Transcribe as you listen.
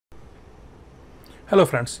Hello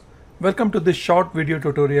friends, welcome to this short video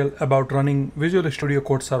tutorial about running Visual Studio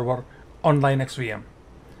Code Server on Linux VM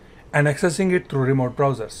and accessing it through remote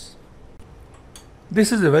browsers.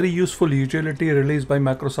 This is a very useful utility released by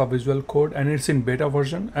Microsoft Visual Code, and it's in beta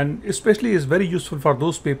version, and especially is very useful for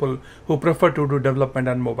those people who prefer to do development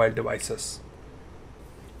on mobile devices.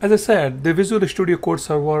 As I said, the Visual Studio Code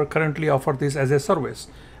Server currently offers this as a service,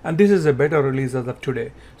 and this is a beta release as of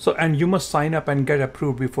today. And you must sign up and get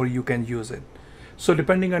approved before you can use it. So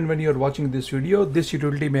depending on when you're watching this video, this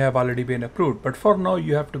utility may have already been approved, but for now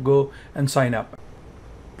you have to go and sign up.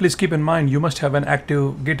 Please keep in mind you must have an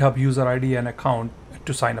active GitHub user ID and account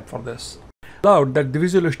to sign up for this. Note that the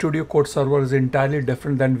Visual Studio Code Server is entirely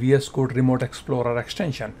different than VSCode Remote Explorer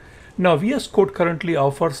extension. Now VSCode currently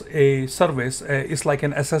offers a service, it's like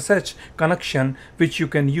an SSH connection which you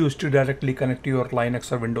can use to directly connect to your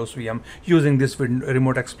Linux or Windows VM using this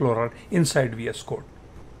Remote Explorer inside VSCode.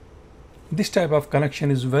 This type of connection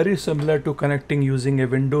is very similar to connecting using a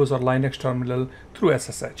Windows or Linux terminal through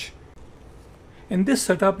SSH. In this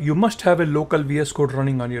setup, you must have a local VS Code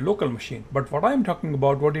running on your local machine. But what I'm talking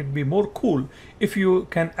about, what it'd be more cool if you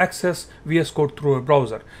can access VS Code through a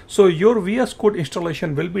browser. So your VS Code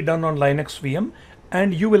installation will be done on Linux VM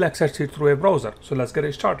and you will access it through a browser. So let's get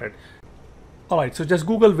it started. Alright, so just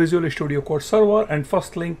Google Visual Studio Code Server and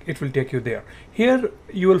first link, it will take you there. Here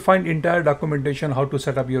you will find entire documentation how to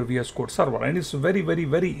set up your VS Code server, and it's very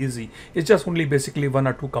easy. It's just only basically 1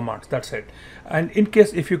 or 2 commands, that's it. And in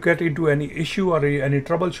case if you get into any issue or any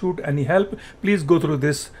troubleshoot, any help, please go through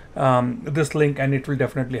this link and it will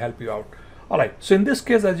definitely help you out. Alright, so in this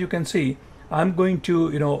case, as you can see, I'm going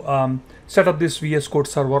to set up this VS Code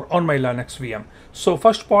server on my Linux VM. So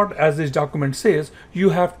first part, as this document says, you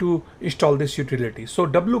have to install this utility. So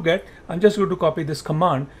wget, I'm just going to copy this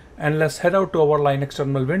command and let's head out to our Linux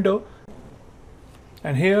terminal window.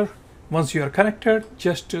 And here, once you are connected,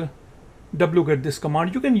 just wget this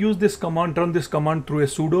command. You can use this command, run this command through a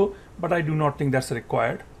sudo, but I do not think that's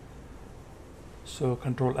required. So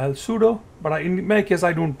Control L sudo, but in my case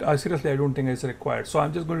seriously I don't think it's required. So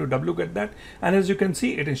I'm just going to wget that, and as you can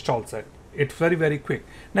see, it installs it. It's very quick.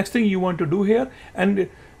 Next thing you want to do here, and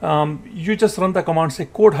you just run the command, say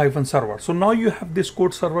code-server. So now you have this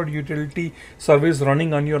code server utility service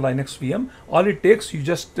running on your Linux VM. All it takes, you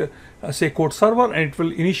just say code server and it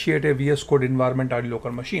will initiate a VS Code environment on your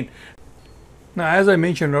local machine. Now, as I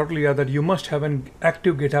mentioned earlier, that you must have an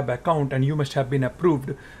active GitHub account and you must have been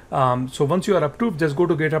approved. So once you are approved, just go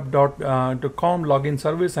to github.com login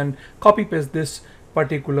service and copy paste this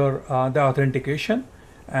particular the authentication,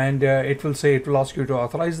 and it will ask you to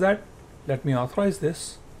authorize that. Let me authorize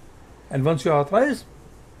this, and once you authorize,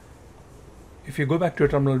 if you go back to your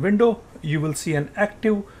terminal window, you will see an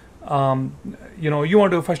active you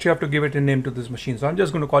have to give it a name to this machine. So I'm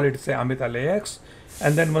just going to call it, say, Amit LAX,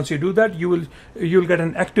 and then once you do that, you'll get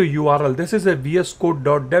an active URL. This is a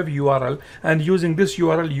VSCode.dev URL, and using this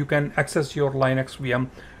URL you can access your Linux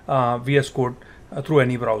VM VS Code through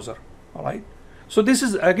any browser. All right. So this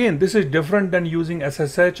is different than using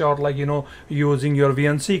SSH or using your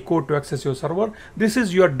VNC code to access your server. This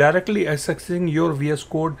is you are directly accessing your VS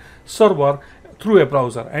Code server through a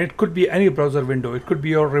browser, and it could be any browser window. It could be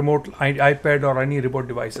your remote iPad or any remote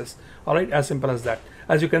devices. All right, as simple as that.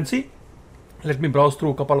 As you can see, let me browse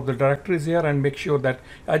through a couple of the directories here and make sure that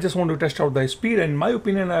I just want to test out the speed. And in my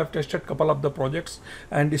opinion, I have tested a couple of the projects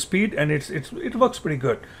and the speed, and it works pretty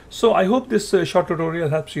good. So I hope this short tutorial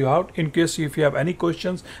helps you out. In case if you have any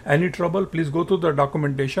questions, any trouble, please go through the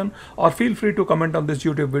documentation or feel free to comment on this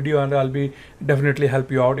YouTube video, and I'll be definitely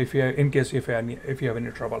help you out if you have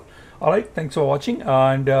any trouble. All right, thanks for watching,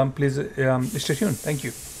 and please stay tuned. Thank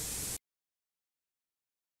you.